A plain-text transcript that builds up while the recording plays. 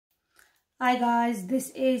Hi guys, this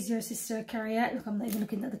is your sister Carrie-Ann. Look, I'm not even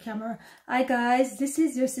looking at the camera. Hi guys, this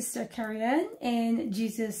is your sister Carrie-Ann in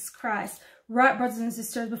Jesus Christ. Right, brothers and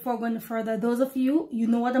sisters, before going further, those of you, you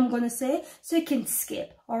know what I'm going to say, so you can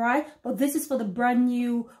skip, all right? But this is for the brand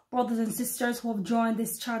new brothers and sisters who have joined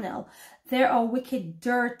this channel. There are wicked,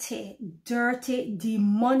 dirty,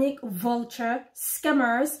 demonic vulture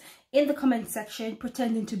scammers in the comment section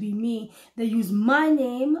pretending to be me. They use my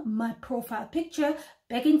name, my profile picture,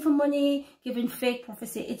 begging for money, giving fake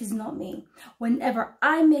prophecy. It is not me. Whenever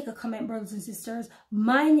I make a comment, brothers and sisters,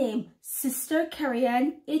 my name, Sister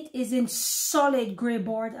Carrie-Ann, it is in solid gray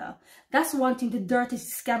border. That's one thing the dirty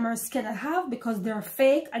scammers cannot have because they're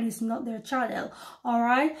fake and it's not their channel. All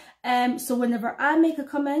right. So whenever I make a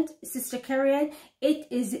comment, Sister Carrie-Ann, it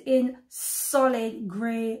is in solid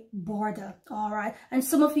gray border. All right. And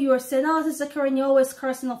some of you are saying, oh, Sister Carrie-Ann, you're always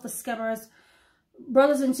cursing off the scammers.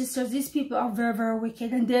 Brothers and sisters, these people are very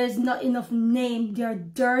wicked, and there's not enough name. They're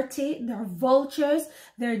dirty, they're vultures,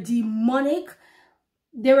 they're demonic,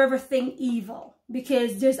 they're everything evil,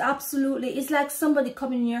 because there's absolutely, it's like somebody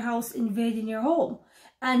coming in your house, invading your home.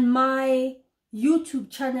 And my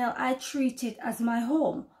YouTube channel, I treat it as my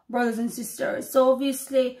home, brothers and sisters. So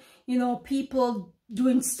obviously, you know, people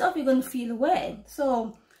doing stuff, you're going to feel away.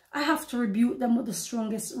 So I have to rebuke them with the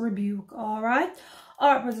strongest rebuke. All right.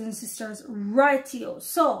 All right, brothers and sisters, right here.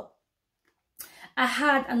 So I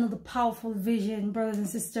had another powerful vision, brothers and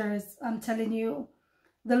sisters. I'm telling you,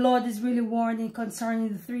 the Lord is really warning concerning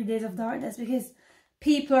the 3 days of darkness, because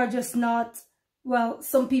people are just not, well,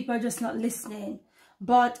 some people are just not listening.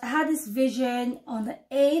 But I had this vision on the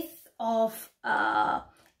 8th of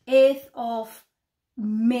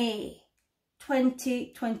May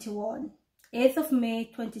 2021. 8th of May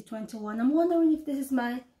 2021. I'm wondering if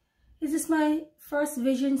is this my first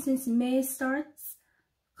vision since May starts?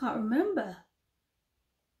 Can't remember.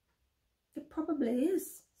 It probably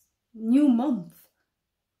is. New month.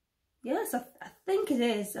 Yes, I think it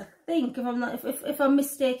is. I think, if I'm not, if I'm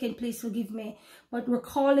mistaken, please forgive me. But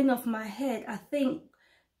recalling off my head, I think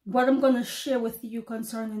what I'm going to share with you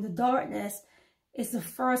concerning the darkness is the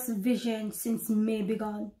first vision since May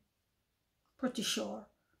begun. Pretty sure.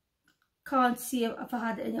 Can't see if I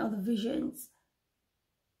had any other visions.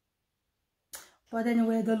 But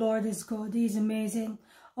anyway, the Lord is good. He's amazing.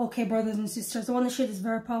 Okay, brothers and sisters, I want to share this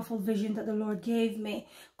very powerful vision that the Lord gave me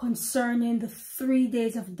concerning the 3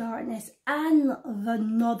 days of darkness and the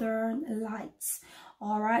northern lights.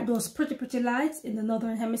 All right, those pretty lights in the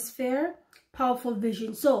northern hemisphere. Powerful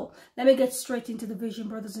vision. So let me get straight into the vision,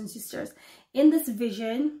 brothers and sisters. In this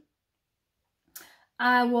vision,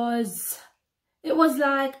 it was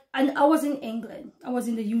like, and I was in England. I was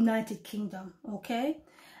in the United Kingdom. Okay.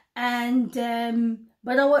 And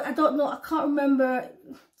but I don't know, I can't remember.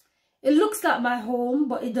 It looks like my home,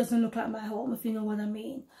 but it doesn't look like my home, if you know what I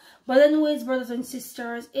mean. But anyways, brothers and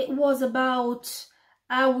sisters, it was about,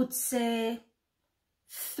 I would say,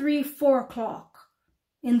 3-4 o'clock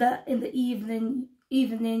in the evening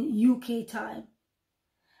UK time,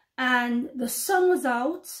 and the sun was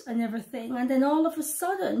out and everything. And then all of a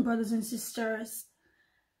sudden, brothers and sisters,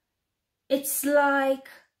 it's like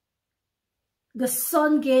the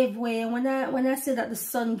sun gave way. And when I say that the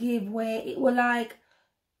sun gave way, it was like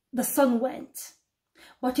the sun went,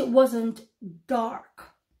 but it wasn't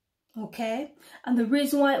dark. Okay. And the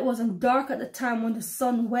reason why it wasn't dark at the time when the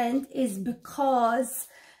sun went is because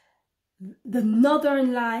the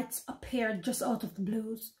northern lights appeared just out of the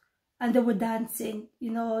blues, and they were dancing,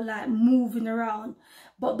 you know, like moving around.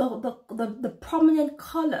 But the prominent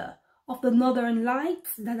color of the northern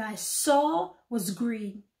lights that I saw was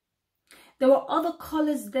green. There were other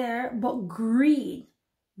colors there, but green,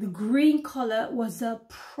 the green color was a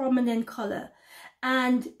prominent color.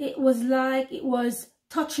 And it was like it was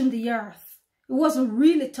touching the earth. It wasn't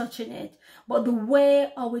really touching it, but the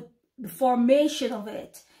way of it, the formation of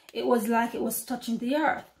it, it was like it was touching the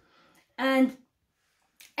earth. And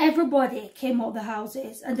everybody came out of the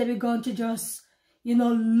houses, and they began to just, you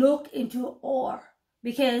know, look into awe.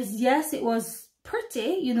 Because yes, it was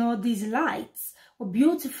pretty, you know, these lights were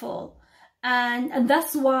beautiful. And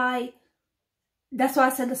that's why I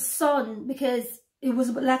said the sun, because it was,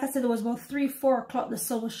 like I said, it was about 3-4 o'clock, the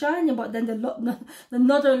sun was shining, but then the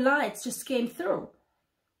northern lights just came through,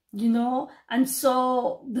 you know. And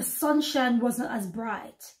so the sunshine wasn't as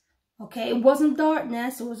bright. Okay, it wasn't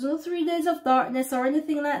darkness, it wasn't 3 days of darkness or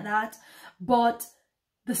anything like that, but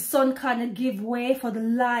the sun kind of gave way for the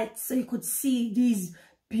lights, so you could see these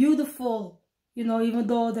beautiful, you know, even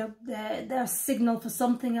though they're signal for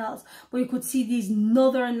something else, but you could see these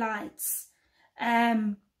northern lights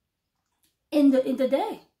in the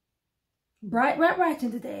day. Right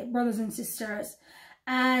in the day, brothers and sisters.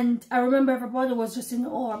 And I remember everybody was just in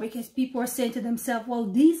awe because people were saying to themselves,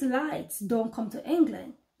 well, these lights don't come to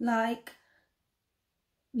England. Like,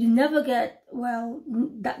 you never get, well,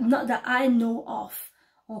 not that I know of,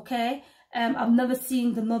 okay? I've never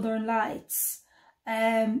seen the Northern Lights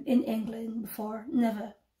in England before,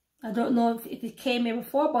 never. I don't know if it came here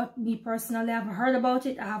before, but me personally, I haven't heard about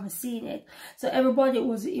it. I haven't seen it. So everybody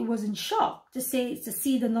was in shock to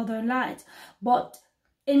see the Northern Lights. But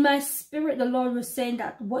in my spirit, the Lord was saying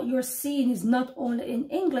that what you're seeing is not only in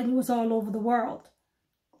England, it was all over the world.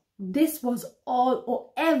 This was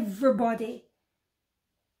everybody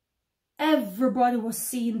was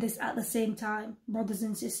seeing this at the same time, brothers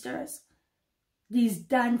and sisters. These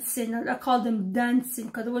dancing, I call them dancing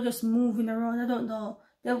because they were just moving around. I don't know.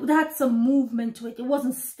 They had some movement to it. It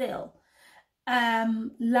wasn't still.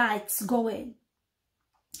 Lights going.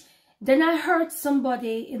 Then I heard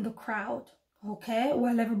somebody in the crowd, okay,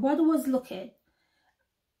 while everybody was looking,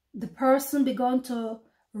 the person began to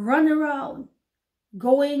run around,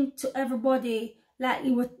 going to everybody like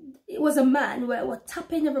it was a man where we're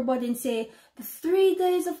tapping everybody and say, the 3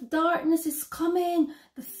 days of darkness is coming.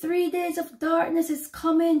 The 3 days of darkness is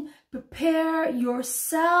coming. Prepare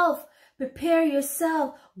yourself. Prepare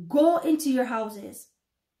yourself. Go into your houses.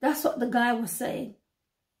 That's what the guy was saying.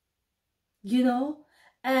 You know?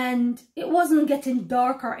 And it wasn't getting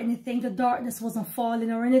dark or anything. The darkness wasn't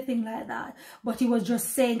falling or anything like that. But he was just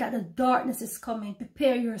saying that the darkness is coming.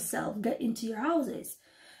 Prepare yourself. Get into your houses.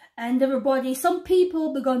 And everybody, some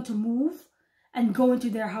people began to move and go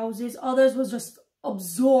into their houses. Others was just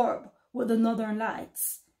absorbed with the Northern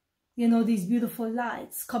Lights. You know, these beautiful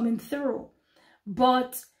lights coming through.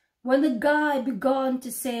 But when the guy began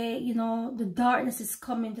to say, you know, the darkness is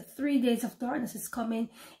coming, the 3 days of darkness is coming,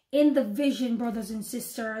 in the vision, brothers and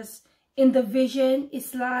sisters, in the vision,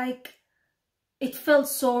 it's like, it felt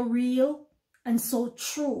so real and so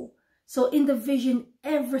true. So in the vision,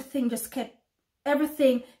 everything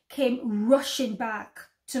came rushing back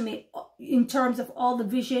to me in terms of all the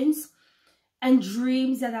visions and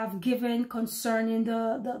dreams that I've given concerning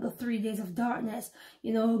the 3 days of darkness.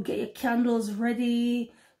 You know, get your candles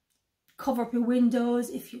ready, cover up your windows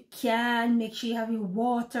if you can, make sure you have your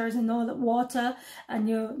waters and all that water and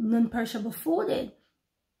your non-perishable food in.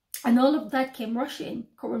 And all of that came rushing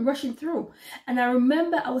through. And I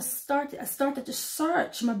remember I started to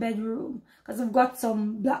search my bedroom because I've got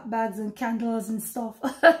some black bags and candles and stuff.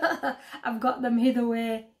 I've got them hid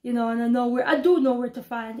away, you know, and I do know where to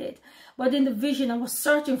find it. But in the vision, I was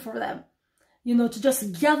searching for them, you know, to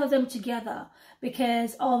just gather them together.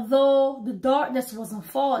 Because although the darkness wasn't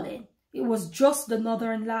falling, it was just the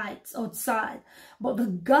Northern Lights outside. But the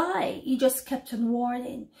guy, he just kept on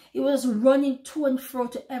warning. He was running to and fro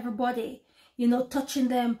to everybody, you know, touching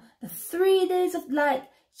them. The 3 days of light,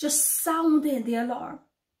 just sounding the alarm.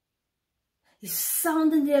 He's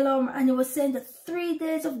sounding the alarm, and he was saying the 3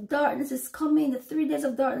 days of darkness is coming. The 3 days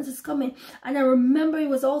of darkness is coming. And I remember he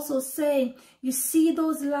was also saying, you see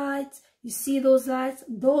those lights? You see those lights?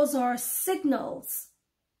 Those are signals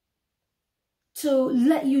to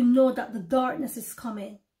let you know that the darkness is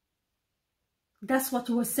coming. That's what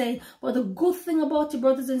he was saying. But the good thing about it,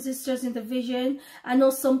 brothers and sisters, in the vision, I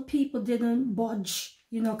know some people didn't budge,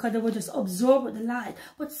 you know, because they were just absorbed with the light.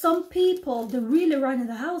 But some people, they really ran in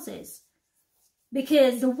the houses.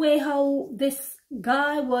 Because the way how this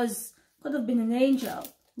guy was, could have been an angel,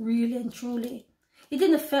 really and truly. He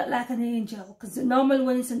didn't feel like an angel, because normally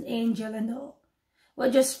when it's an angel and all,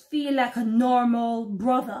 but just feel like a normal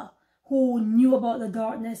brother who knew about the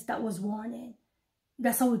darkness that was warning.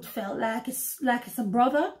 That's how it felt. Like it's a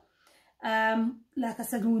brother, like I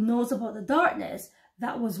said, who knows about the darkness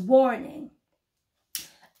that was warning.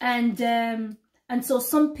 And so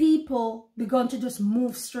some people began to just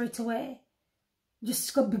move straight away.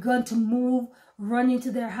 Just begun to move, run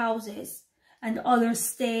into their houses. And others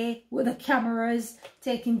stay with the cameras,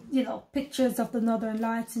 taking, you know, pictures of the Northern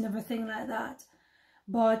Lights and everything like that.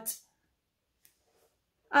 But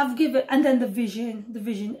I've given, and then the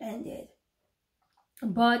vision ended.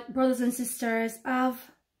 But brothers and sisters, I've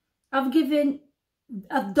done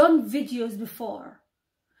videos before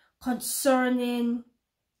concerning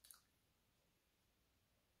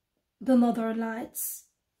the Northern Lights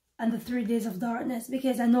and the 3 days of darkness,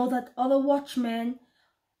 because I know that other watchmen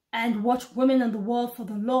and watchwomen on the wall for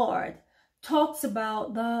the Lord talks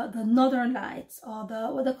about the Northern Lights, or the,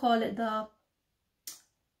 what they call it, the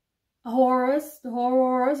horrors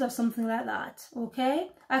or something like that. Okay,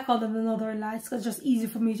 I call them the Northern Lights because it's just easy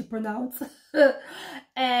for me to pronounce. So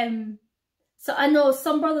I know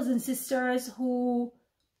some brothers and sisters who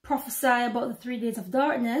prophesy about the 3 days of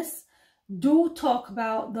darkness, do talk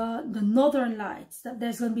about the northern lights, that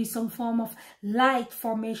there's going to be some form of light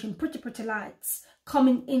formation, pretty lights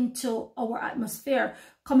coming into our atmosphere,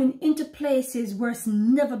 coming into places where it's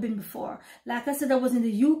never been before. Like I said, I was in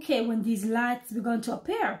the UK when these lights began to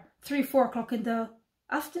appear, 3, 4 o'clock in the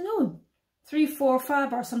afternoon, 3, 4,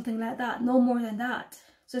 5 or something like that, no more than that.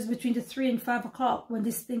 So it's between the 3 and 5 o'clock when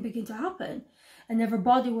this thing began to happen, and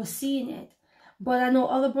everybody was seeing it. But I know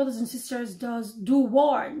other brothers and sisters do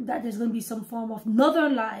warn that there's going to be some form of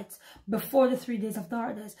northern lights before the 3 days of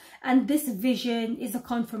darkness. And this vision is a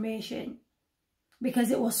confirmation,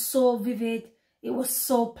 because it was so vivid, it was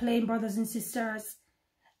so plain, brothers and sisters.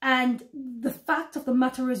 And the fact of the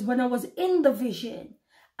matter is, when I was in the vision,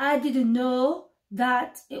 I didn't know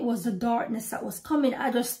that it was the darkness that was coming.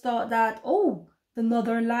 I just thought that, oh, the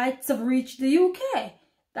northern lights have reached the UK.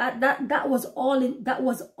 That was all that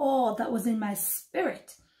was in my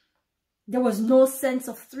spirit. There was no sense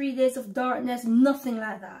of 3 days of darkness, nothing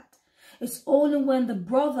like that. It's only when the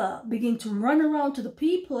brother began to run around to the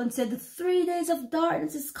people and said, the 3 days of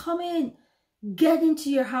darkness is coming. Get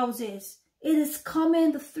into your houses. It is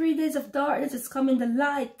coming. The 3 days of darkness is coming. The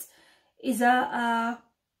light is the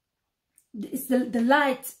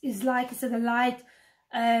light is, like I said, the light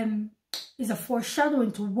is a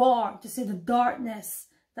foreshadowing to warn, to say the darkness,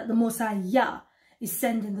 that the Most High Yah is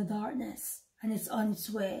sending the darkness and it's on its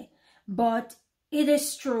way. But it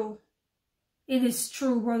is true. It is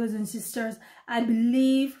true, brothers and sisters. I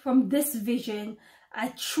believe from this vision,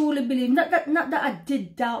 I truly believe, not that I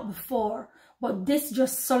did doubt before, but this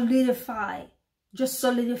just solidify.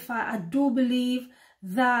 I do believe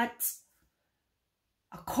that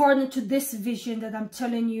according to this vision that I'm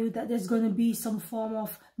telling you, that there's going to be some form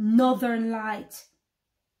of northern light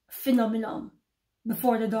phenomenon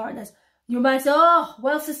before the darkness. You might say, oh,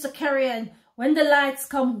 well, Sister Carrion, when the lights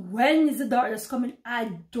come, when is the darkness coming?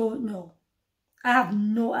 I don't know. I have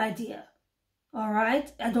no idea. All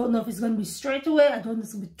right? I don't know if it's going to be straight away. I don't know if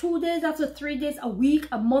it's going to be 2 days, after 3 days, a week,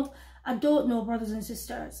 a month. I don't know, brothers and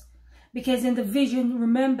sisters. Because in the vision,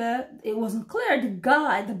 remember, it wasn't clear.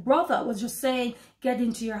 The brother was just saying, get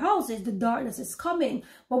into your houses. The darkness is coming.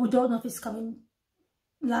 But we don't know if it's coming.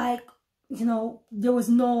 Like, you know, there was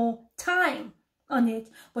no time on it.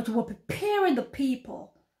 But we were preparing the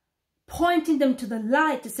people, pointing them to the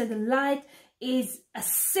light, to say the light is a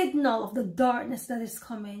signal of the darkness that is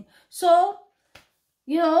coming. So,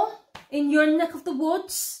 you know, in your neck of the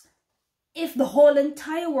woods, if the whole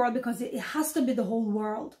entire world, because it has to be the whole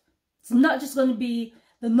world. It's not just going to be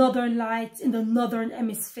the northern lights in the northern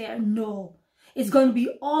hemisphere. No, it's going to be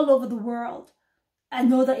all over the world. I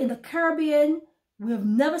know that in the Caribbean, we have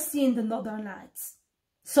never seen the northern lights.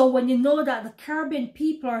 So when you know that the Caribbean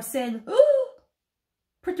people are saying, oh,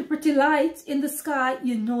 pretty lights in the sky,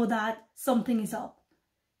 you know that something is up.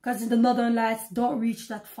 Because the northern lights don't reach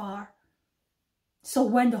that far. So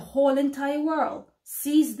when the whole entire world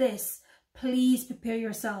sees this, please prepare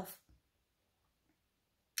yourself.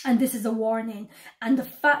 And this is a warning. And the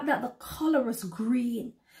fact that the color is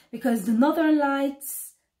green, because the northern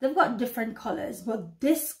lights, they've got different colors, but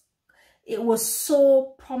this, it was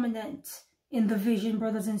so prominent in the vision,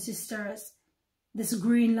 brothers and sisters. This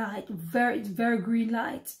green light, very green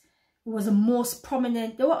light, it was the most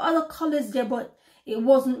prominent. There were other colors there, but it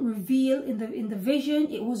wasn't revealed in the vision.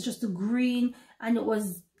 It was just the green, and it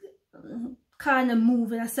was kind of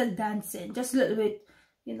moving. I said dancing, just a little bit,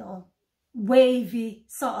 you know, wavy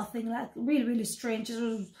sort of thing, like really strange. It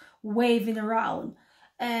was waving around.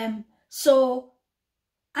 So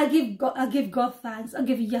I give God thanks. I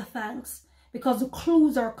give Yah thanks, because the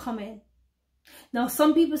clues are coming. Now,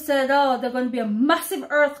 some people said, oh, there's going to be a massive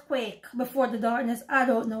earthquake before the darkness. I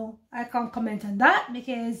don't know. I can't comment on that,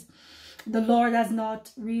 because the Lord has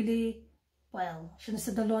not really, well, I shouldn't have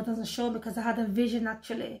said the Lord doesn't show, because I had a vision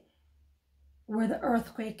actually where the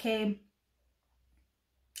earthquake came.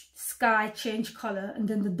 Sky changed color, and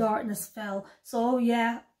then the darkness fell. So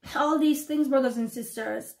yeah, all these things, brothers and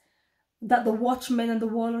sisters, that the watchmen on the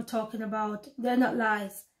wall are talking about, they're not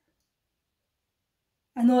lies.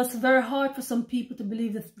 I know it's very hard for some people to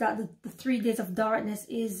believe that the 3 days of darkness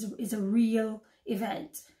is a real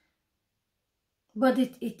event. But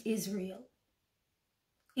it is real.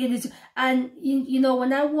 It is. And, you know,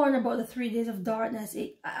 when I warn about the 3 days of darkness,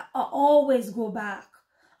 I always go back.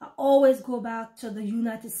 I always go back to the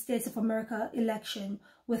United States of America election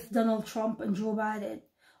with Donald Trump and Joe Biden.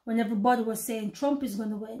 When everybody was saying Trump is going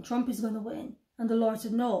to win, Trump is going to win. And the Lord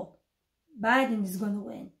said, no, Biden is going to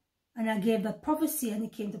win. And I gave that prophecy, and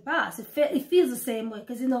it came to pass. It feels the same way.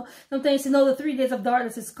 Because, you know, sometimes you know the 3 days of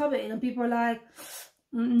darkness is coming. And people are like,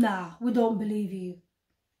 nah, we don't believe you.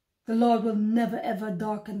 The Lord will never ever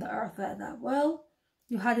darken the earth like that. Well,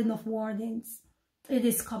 you had enough warnings. It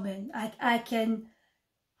is coming. I can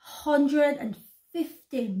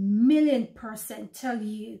 150,000,000% tell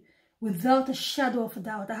you without a shadow of a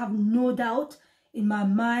doubt. I have no doubt in my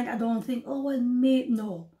mind. I don't think, oh, well,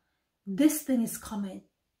 no. This thing is coming.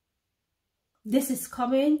 This is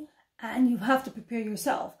coming, and you have to prepare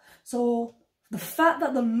yourself. So the fact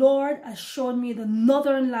that the Lord has shown me the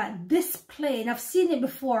northern light, this plane, I've seen it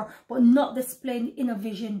before, but not this plane in a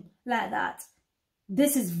vision like that.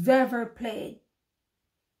 This is very, very plain.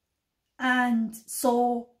 And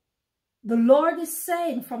so the Lord is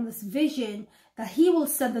saying from this vision that he will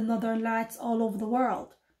send the northern lights all over the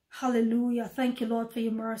world. Hallelujah. Thank you, Lord, for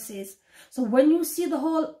your mercies. So when you see the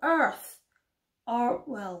whole earth, or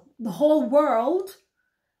well, the whole world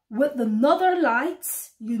with the northern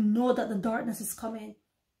lights, you know that the darkness is coming.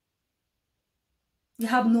 You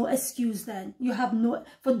have no excuse then. You have no,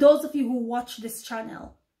 for those of you who watch this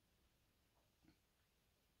channel,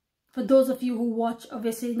 for those of you who watch,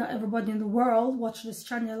 obviously not everybody in the world watch this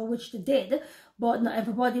channel, which they did, but not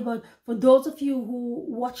everybody, but for those of you who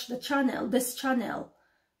watch the channel, this channel,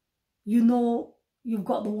 you know you've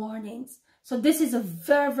got the warnings. So this is a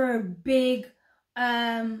very, very big,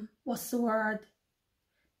 what's the word?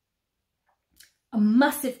 A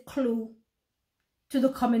massive clue to the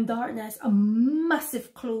coming darkness, a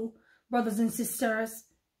massive clue, brothers and sisters.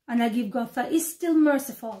 And I give God thanks. He's still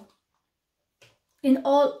merciful in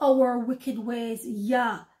all our wicked ways.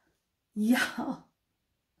 Yeah.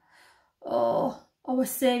 Oh, our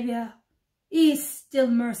Savior, he is still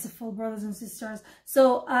merciful, brothers and sisters.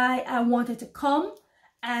 So I wanted to come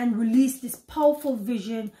and release this powerful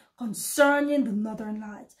vision concerning the northern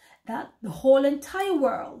lights, that the whole entire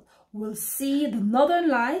world will see the northern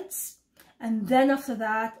lights, and then after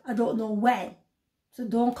that, I don't know when. So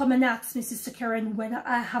don't come and ask me, Sister Karen, when.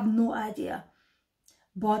 I have no idea.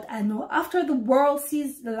 But I know after the world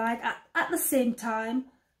sees the light, at the same time,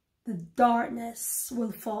 the darkness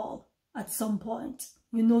will fall at some point.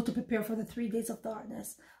 You know to prepare for the 3 days of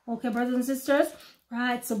darkness. Okay, brothers and sisters?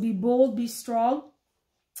 Right, so be bold, be strong,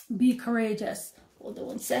 be courageous. Hold on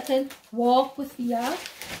 1 second. Walk with Yah,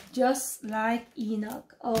 just like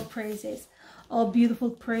Enoch. All praises, all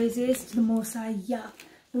beautiful praises to the Most High Yah,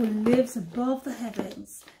 who lives above the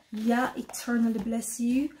heavens. Yah eternally bless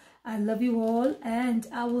you. I love you all, and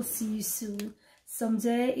I will see you soon,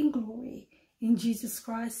 someday in glory, in Jesus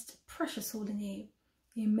Christ's precious holy name.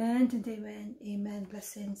 Amen and amen. Amen.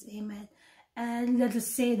 Blessings. Amen. And let us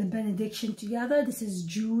say the benediction together. This is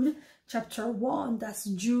Jude chapter 1. That's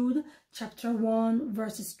Jude chapter 1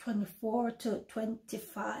 verses 24 to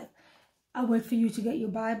 25. I wait for you to get your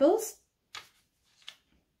Bibles.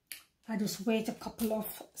 I just wait a couple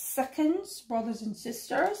of seconds, brothers and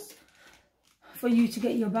sisters, for you to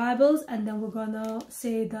get your Bibles, and then we're gonna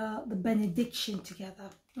say the benediction together.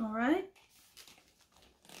 All right,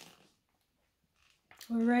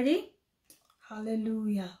 we're ready.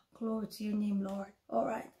 Hallelujah. Glory to your name, Lord. All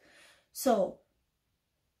right. So,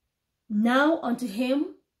 now unto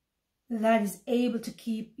him that is able to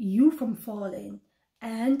keep you from falling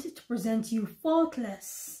and to present you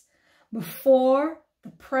faultless before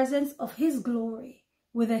the presence of his glory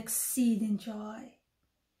with exceeding joy.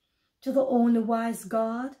 To the only wise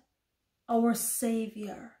God, our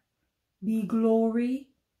Savior, be glory,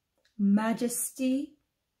 majesty,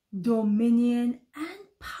 dominion, and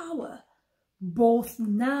power, both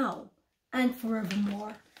now and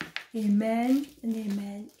forevermore. Amen and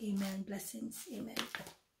amen. Amen. Blessings. Amen.